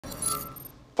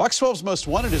Fox 12's Most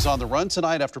Wanted is on the run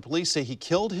tonight after police say he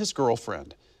killed his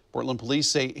girlfriend. Portland police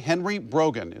say Henry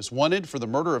Brogan is wanted for the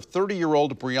murder of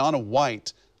 30-year-old Brianna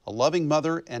White, a loving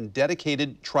mother and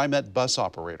dedicated TriMet bus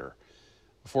operator.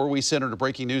 Before we send her to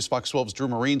breaking news, Fox 12's Drew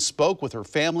Marine spoke with her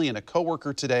family and a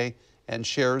coworker today and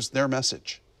shares their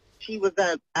message. She was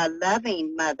a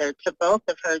loving mother to both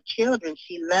of her children.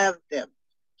 She loved them.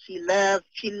 She loved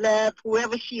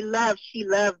whoever she loved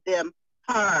them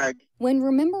hard. When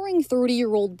remembering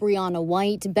 30-year-old Brianna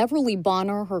White, Beverly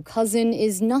Bonner, her cousin,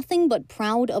 is nothing but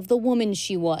proud of the woman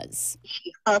she was.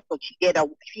 She hustled.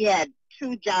 She had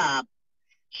 2 jobs.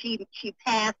 She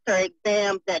passed her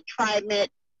exams at TriMet.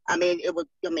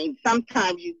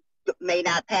 Sometimes you may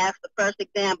not pass the first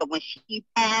exam, but when she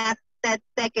passed that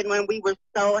second one, we were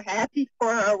so happy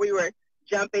for her. We were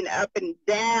jumping up and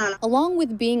down. Along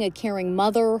with being a caring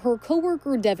mother, her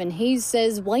coworker Devin Hayes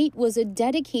says White was a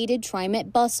dedicated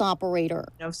TriMet bus operator.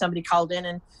 If somebody called in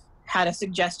and had a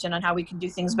suggestion on how we can do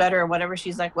things better or whatever,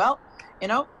 she's like, well,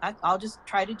 I'll just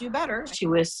try to do better. She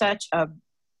was such a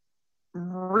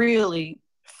really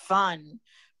fun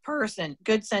person,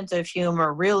 good sense of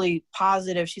humor, really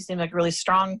positive. She seemed like a really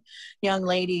strong young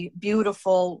lady,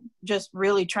 beautiful, just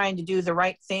really trying to do the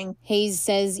right thing. Hayes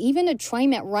says even a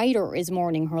TriMet writer is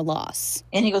mourning her loss.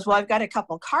 And he goes, well, I've got a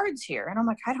couple cards here. And I'm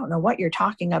like, I don't know what you're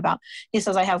talking about. He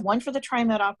says, I have one for the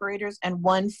TriMet operators and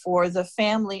one for the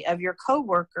family of your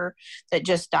coworker that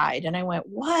just died. And I went,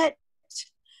 what?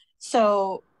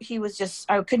 So he was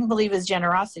I couldn't believe his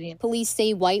generosity. Police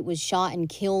say White was shot and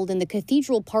killed in the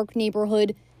Cathedral Park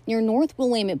neighborhood near North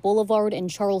Willamette Boulevard and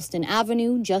Charleston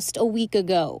Avenue just a week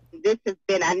ago. This has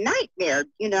been a nightmare,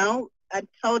 a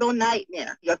total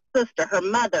nightmare. Your sister, her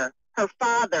mother, her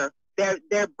father,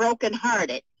 they're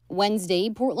brokenhearted.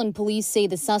 Wednesday, Portland police say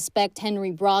the suspect,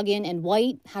 Henry Brogan, and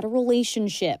White had a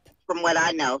relationship. From what I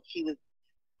know, she was,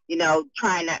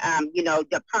 trying to,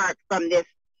 depart from this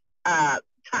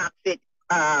toxic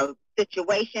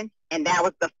situation, and that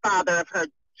was the father of her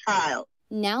child.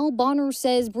 Now Bonner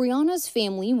says Brianna's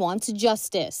family wants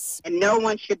justice. And no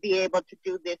one should be able to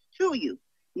do this to you.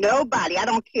 Nobody, I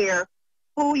don't care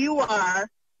who you are,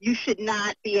 you should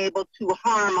not be able to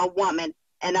harm a woman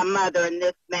and a mother in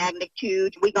this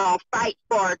magnitude. We're going to fight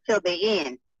for her till the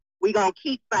end. We're going to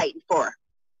keep fighting for her.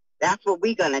 That's what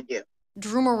we're going to do.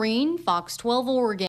 Drew Marine, Fox 12 Oregon.